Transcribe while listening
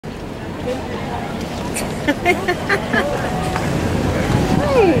Which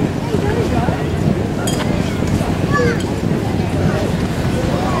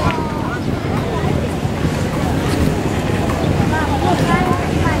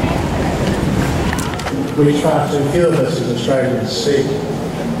far too few of us as Australians see.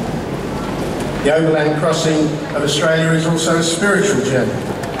 The overland crossing of Australia is also a spiritual journey.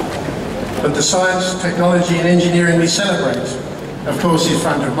 But the science, technology and engineering we celebrate, of course, is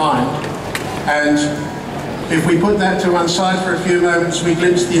front of mind. And if we put that to one side for a few moments, we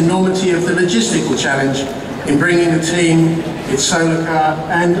glimpse the enormity of the logistical challenge in bringing the team, its solar car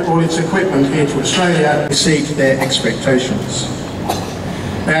and all its equipment here to Australia to exceed their expectations.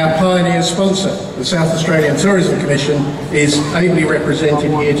 Our pioneer sponsor, the South Australian Tourism Commission, is ably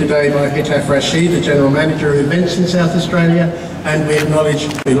represented here today by Hitaf Rashid, the General Manager of Events in South Australia, and we acknowledge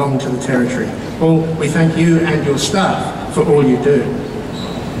belong to the Territory. Paul, we thank you and your staff for all you do.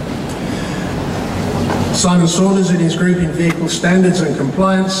 Simon Saunders and his group in vehicle standards and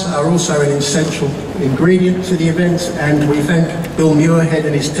compliance are also an essential ingredient to the event, and we thank Bill Muirhead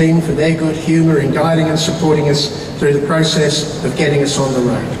and his team for their good humour in guiding and supporting us through the process of getting us on the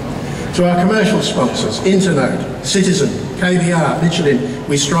road. To our commercial sponsors, Internode, Citizen, KBR, Michelin,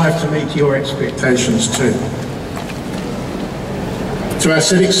 we strive to meet your expectations too. To our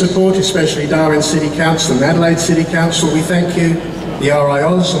civic support, especially Darwin City Council and Adelaide City Council, we thank you. The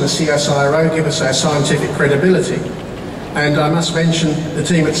RIOs and the CSIRO give us our scientific credibility. And I must mention the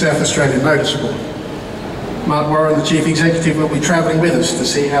team at South Australian Motorsport. Mark Warren, the Chief Executive, will be travelling with us to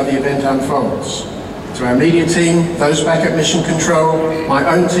see how the event unfolds. To our media team, those back at Mission Control, my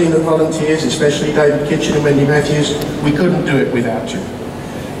own team of volunteers, especially David Kitchen and Wendy Matthews, we couldn't do it without you.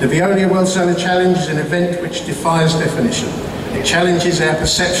 The Veolia World Solar Challenge is an event which defies definition. It challenges our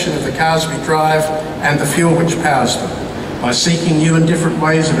perception of the cars we drive and the fuel which powers them. By seeking new and different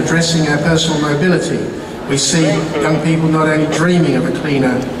ways of addressing our personal mobility, we see young people not only dreaming of a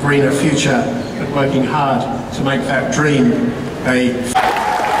cleaner, greener future, but working hard to make that dream a...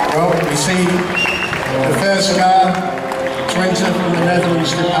 Well, we see the first car to enter from the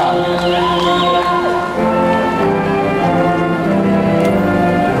Netherlands depart.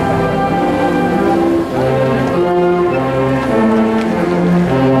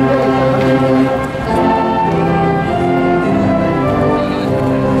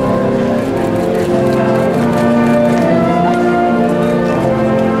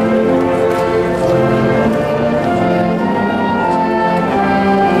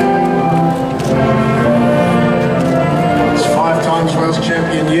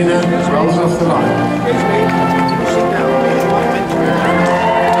 Rolls off the line.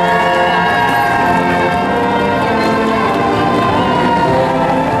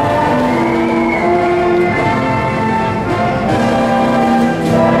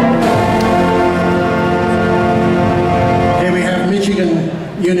 Here we have Michigan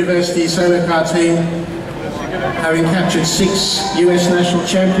University solar car team having captured 6 US national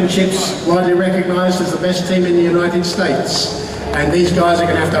championships, widely recognised as the best team in the United States. And these guys are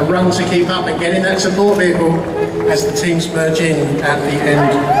going to have to run to keep up and get in that support vehicle as the teams merge in at the end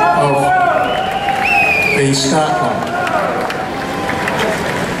of the start line.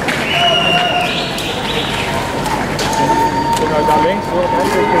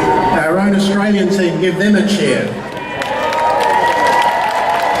 Our own Australian team, give them a cheer.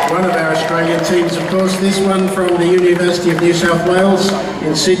 One of our Australian teams, of course, this one from the University of New South Wales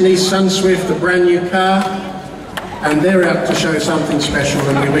in Sydney, Sunswift, a brand new car. And they're out to show something special,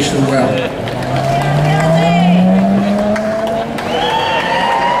 and we wish them well.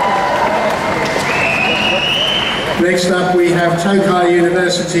 Next up we have Tokai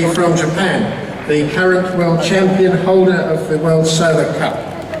University from Japan, the current world champion, holder of the World Solar Cup.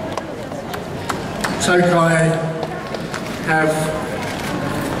 Tokai have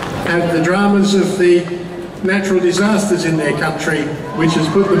had the dramas of the natural disasters in their country, which has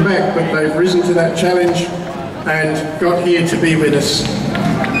put them back, but they've risen to that challenge and got here to be with us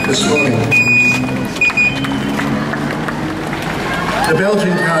this morning. The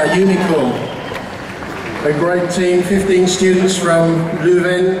Belgian car, Unicorn, a great team, 15 students from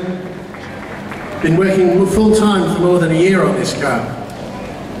Leuven, been working full-time for more than a year on this car.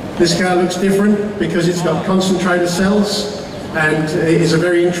 This car looks different because it's got concentrator cells and it is a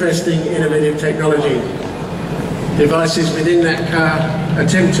very interesting, innovative technology. Devices within that car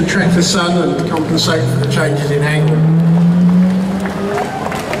attempt to track the sun and compensate for the changes in angle.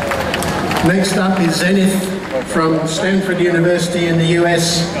 Next up is Zenith from Stanford University in the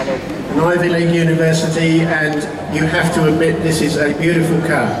US, an Ivy League university, and you have to admit this is a beautiful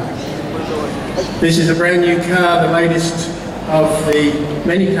car. This is a brand new car, the latest of the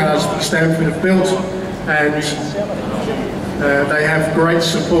many cars that Stanford have built, and they have great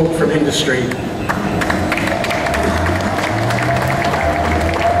support from industry.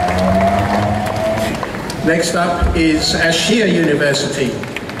 Next up is Ashia University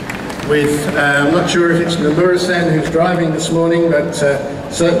with, I'm not sure if it's Nomura-san who's driving this morning, but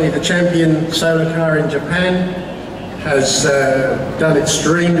certainly the champion solar car in Japan has done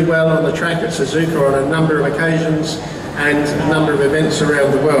extremely well on the track at Suzuka on a number of occasions and a number of events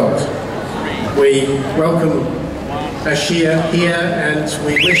around the world. We welcome Ashia here and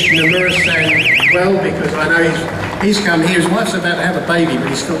we wish Nomura-san well, because I know he's come here. His wife's about to have a baby, but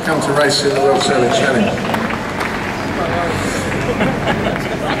he's still come to race in the World Solar Challenge.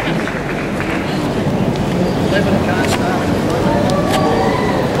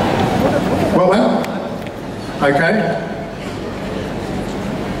 Well, okay.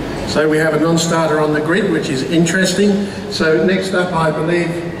 So we have a non-starter on the grid, which is interesting. So next up, I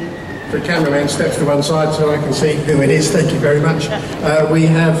believe, the cameraman steps to one side so I can see who it is. Thank you very much. We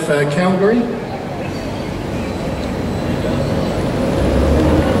have Calgary.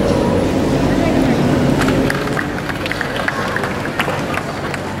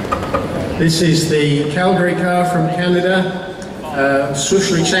 This is the Calgary car from Canada,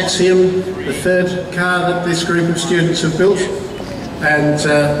 Sushri Saxium, the third car that this group of students have built, and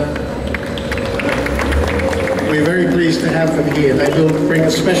we're very pleased to have them here. They will bring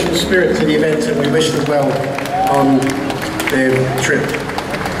a special spirit to the event and we wish them well on their trip.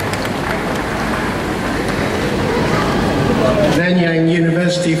 Nanyang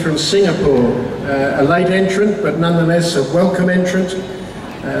University from Singapore, a late entrant but nonetheless a welcome entrant.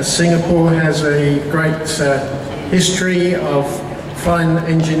 Singapore has a great history of fine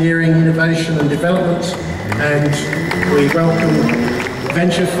engineering, innovation and development, and we welcome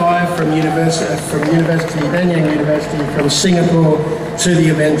Venture 5 from Nanyang University from Singapore to the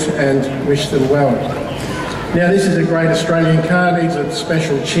event and wish them well. Now this is a great Australian car, needs a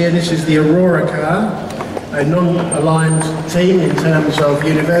special chair. This is the Aurora car, a non-aligned team in terms of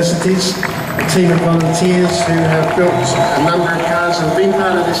universities, a team of volunteers who have built a number of cars and been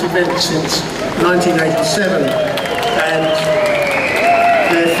part of this event since 1987. And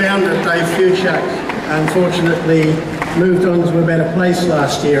their founder, Dave Fuchak, unfortunately moved on to a better place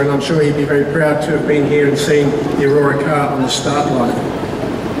last year, and I'm sure he'd be very proud to have been here and seen the Aurora car on the start line.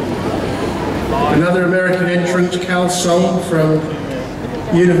 Another American entrant, Cal Sol from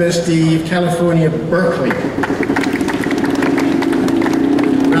University of California, Berkeley.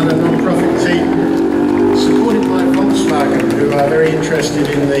 Another non-profit team supported by Volkswagen, who are very interested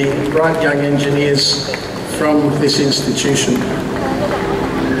in the bright young engineers from this institution.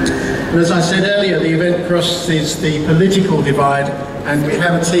 And as I said earlier, the event crosses the political divide, and we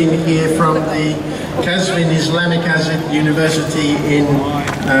have a team here from the Qazvin Islamic Azad University in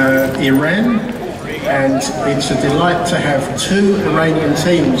Iran, and it's a delight to have 2 Iranian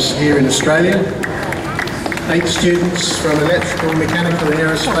teams here in Australia. 8 students from electrical, mechanical and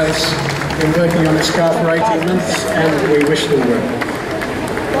aerospace have been working on this car for 18 months, and we wish them well.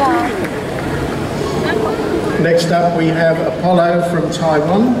 Next up we have Apollo from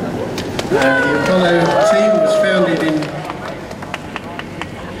Taiwan. The Apollo team was founded in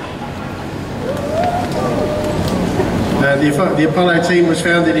the Apollo team was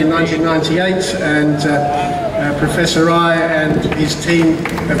founded in 1998, and Professor Rai and his team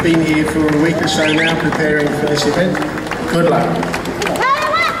have been here for a week or so now preparing for this event. Good luck.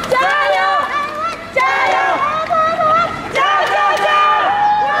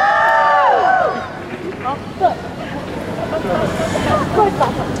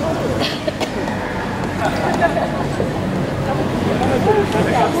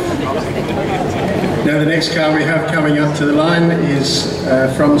 Now the next car we have coming up to the line is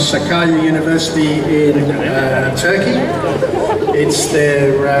from Sakarya University in Turkey. It's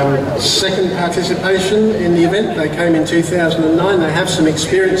their second participation in the event. They came in 2009. They have some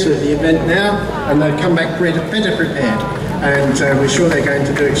experience of the event now, and they've come back better prepared. And we're sure they're going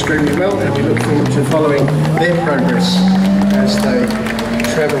to do extremely well, and we look forward to following their progress as they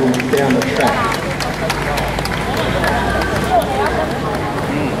travel down the track.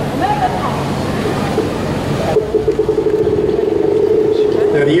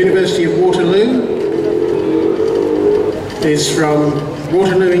 Now the University of Waterloo is from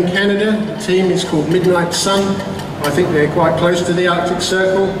Waterloo in Canada. The team is called Midnight Sun. I think they're quite close to the Arctic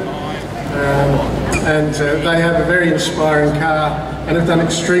Circle. And they have a very inspiring car and have done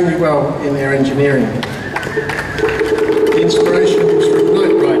extremely well in their engineering. The inspiration is from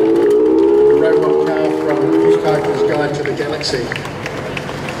Knight Rider, the robot car from Hitchhiker's Guide to the Galaxy.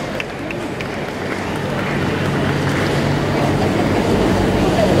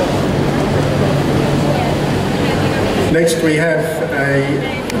 Next we have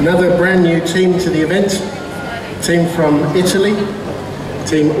another brand new team to the event, team from Italy,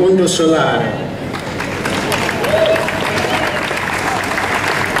 Team Undo Solare.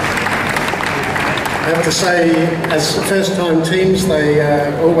 I have to say, as first-time teams, they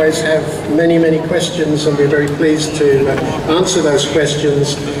always have many, many questions, and we're very pleased to answer those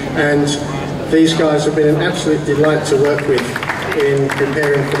questions. And these guys have been an absolute delight to work with in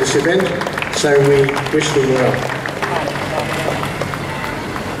preparing for this event, so we wish them well.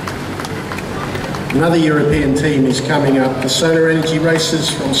 Another European team is coming up, the Solar Energy Racers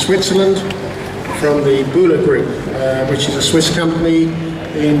from Switzerland, from the Bühler Group, which is a Swiss company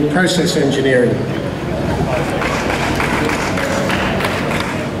in process engineering.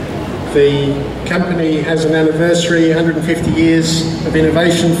 The company has an anniversary, 150 years of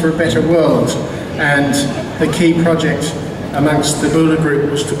innovation for a better world, and the key project amongst the Bühler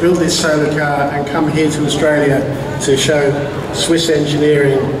Group was to build this solar car and come here to Australia to show Swiss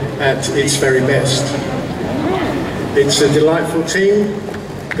engineering at its very best. It's a delightful team,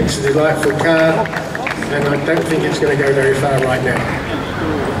 it's a delightful car, and I don't think it's going to go very far right now.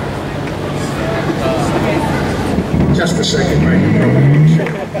 Just a second, mate.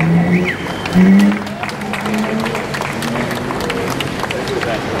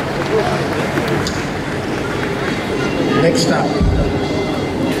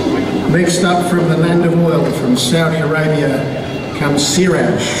 Next up from the land of oil, from Saudi Arabia, comes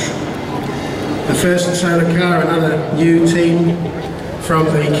Siraj. The first solar car, another new team from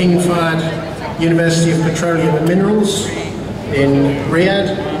the King-fired University of Petroleum and Minerals in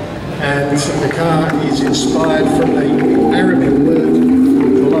Riyadh, and the car is inspired from the Arabic word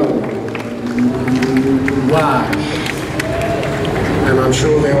glow. Wow. And I'm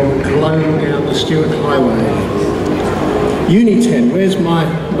sure they'll glow down the Stuart Highway. Uni-10, where's my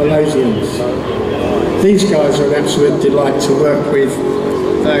Malaysians? These guys are an absolute delight to work with.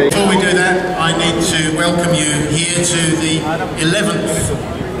 Before we do that, I need to welcome you here to the 11th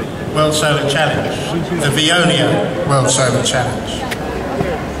World Solar Challenge, the Veolia World Solar Challenge.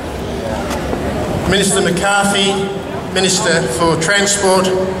 Minister McCarthy, Minister for Transport,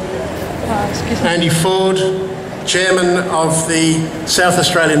 Andy Ford, Chairman of the South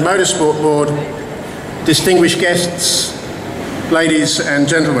Australian Motorsport Board, distinguished guests, ladies and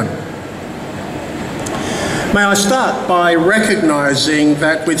gentlemen. May I start by recognising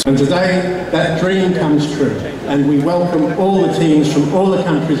that and today that dream comes true, and we welcome all the teams from all the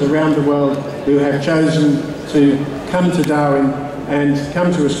countries around the world who have chosen to come to Darwin and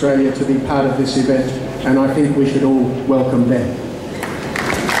come to Australia to be part of this event, and I think we should all welcome them.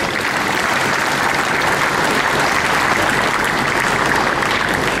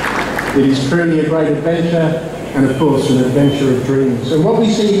 It is truly a great adventure, and of course an adventure of dreams. And what we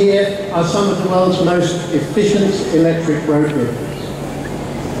see here are some of the world's most efficient electric road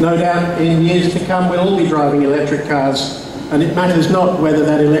vehicles. No doubt in years to come we'll all be driving electric cars, and it matters not whether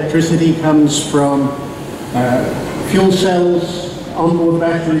that electricity comes from fuel cells, onboard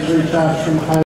batteries recharged from home,